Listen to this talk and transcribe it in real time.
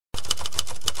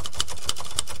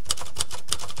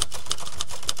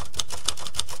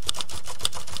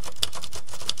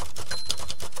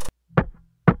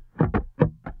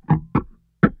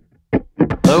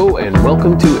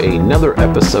Welcome to another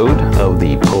episode of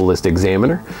the Pull List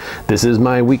Examiner. This is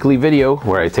my weekly video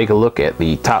where I take a look at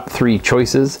the top 3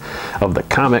 choices of the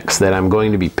comics that I'm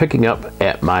going to be picking up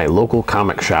at my local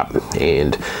comic shop.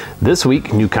 And this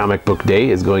week, New Comic Book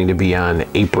Day is going to be on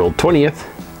April 20th,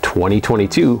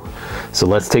 2022. So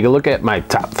let's take a look at my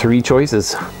top 3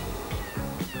 choices.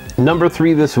 Number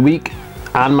 3 this week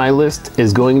on my list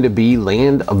is going to be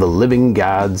Land of the Living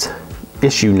Gods,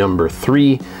 issue number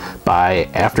 3 by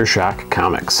Aftershock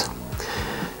Comics.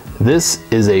 This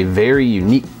is a very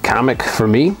unique comic for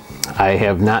me. I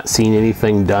have not seen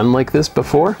anything done like this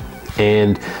before,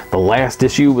 and the last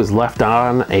issue was left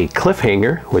on a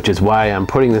cliffhanger, which is why I'm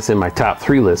putting this in my top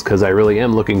 3 list, because I really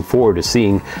am looking forward to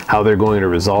seeing how they're going to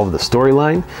resolve the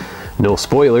storyline. No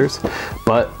spoilers,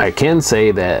 but I can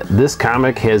say that this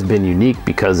comic has been unique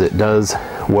because it does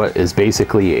what is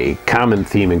basically a common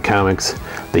theme in comics,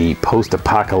 the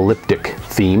post-apocalyptic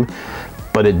theme,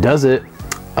 but it does it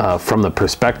from the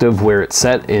perspective where it's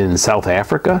set in South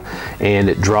Africa, and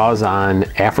it draws on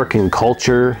African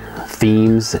culture,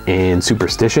 themes, and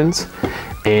superstitions.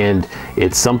 And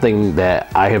it's something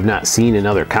that I have not seen in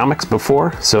other comics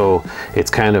before, so it's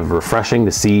kind of refreshing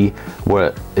to see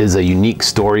what is a unique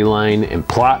storyline and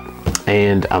plot,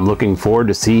 and I'm looking forward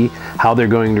to see how they're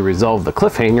going to resolve the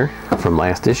cliffhanger from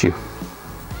last issue.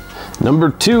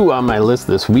 Number 2 on my list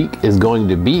this week is going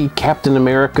to be Captain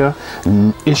America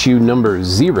issue number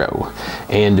 0.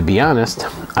 And to be honest,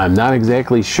 I'm not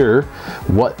exactly sure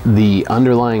what the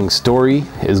underlying story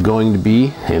is going to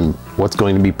be and what's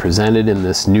going to be presented in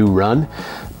this new run.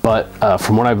 But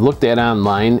from what I've looked at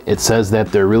online, it says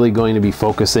that they're really going to be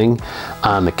focusing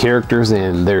on the characters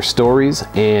and their stories.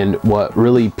 And what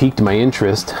really piqued my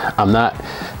interest, I'm not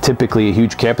typically a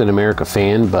huge Captain America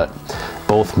fan, but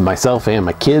both myself and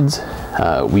my kids,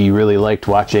 we really liked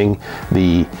watching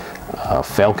the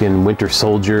Falcon Winter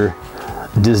Soldier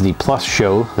Disney Plus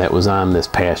show that was on this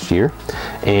past year,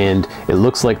 and it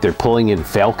looks like they're pulling in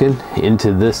Falcon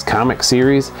into this comic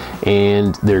series,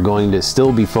 and they're going to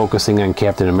still be focusing on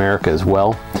Captain America as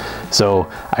well.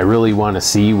 So I really want to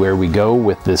see where we go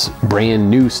with this brand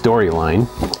new storyline.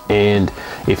 And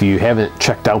if you haven't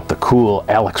checked out the cool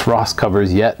Alex Ross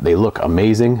covers yet, they look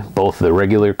amazing. Both the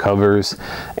regular covers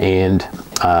and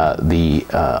the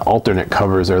alternate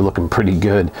covers are looking pretty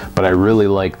good, but I really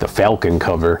like the Falcon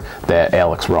cover that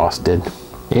Alex Ross did.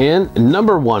 And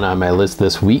number 1 on my list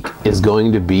this week is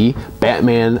going to be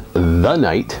Batman the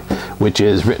Knight, which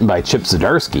is written by Chip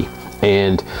Zdarsky.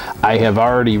 And I have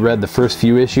already read the first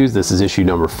few issues. This is issue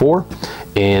number 4,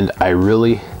 and I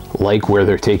really like where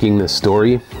they're taking this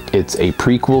story. It's a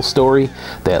prequel story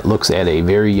that looks at a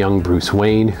very young Bruce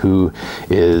Wayne, who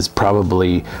is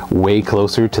probably way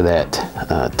closer to that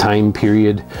time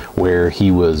period where he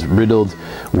was riddled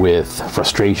with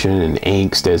frustration and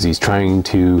angst as he's trying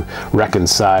to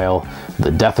reconcile the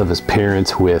death of his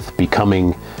parents with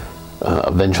becoming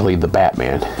eventually the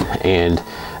Batman. And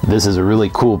this is a really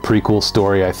cool prequel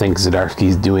story. I think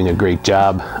Zdarsky's doing a great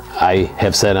job. I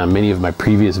have said on many of my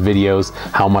previous videos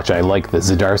how much I like the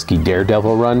Zdarsky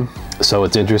Daredevil run, so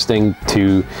it's interesting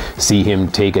to see him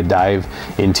take a dive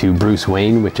into Bruce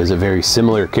Wayne, which is a very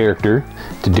similar character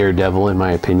to Daredevil in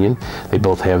my opinion. They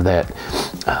both have that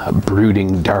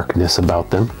brooding darkness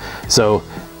about them. So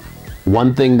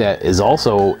one thing that is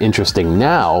also interesting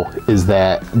now is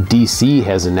that DC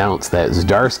has announced that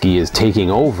Zdarsky is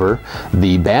taking over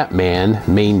the Batman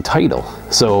main title.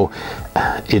 So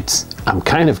I'm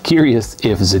kind of curious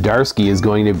if Zdarsky is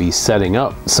going to be setting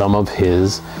up some of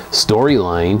his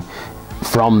storyline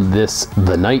from this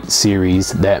The Knight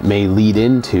series that may lead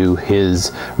into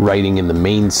his writing in the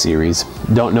main series.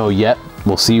 Don't know yet.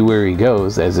 We'll see where he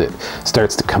goes as it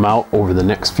starts to come out over the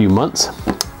next few months.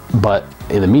 But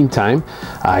in the meantime,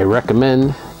 I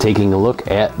recommend taking a look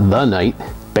at The Knight,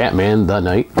 Batman The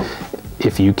Knight,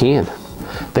 if you can.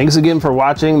 Thanks again for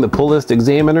watching the Pull List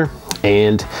Examiner,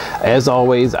 and as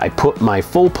always, I put my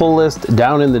full pull list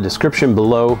down in the description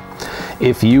below.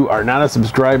 If you are not a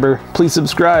subscriber, please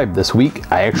subscribe. This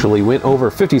week I actually went over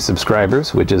 50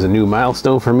 subscribers, which is a new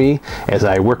milestone for me as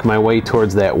I work my way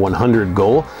towards that 100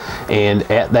 goal. And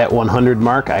at that 100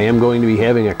 mark, I am going to be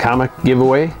having a comic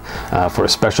giveaway for a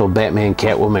special Batman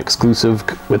Catwoman exclusive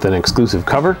with an exclusive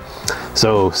cover.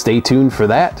 So stay tuned for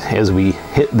that as we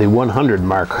hit the 100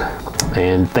 mark.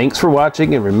 And thanks for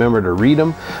watching, and remember to read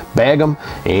them, bag them,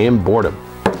 and board them.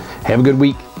 Have a good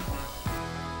week.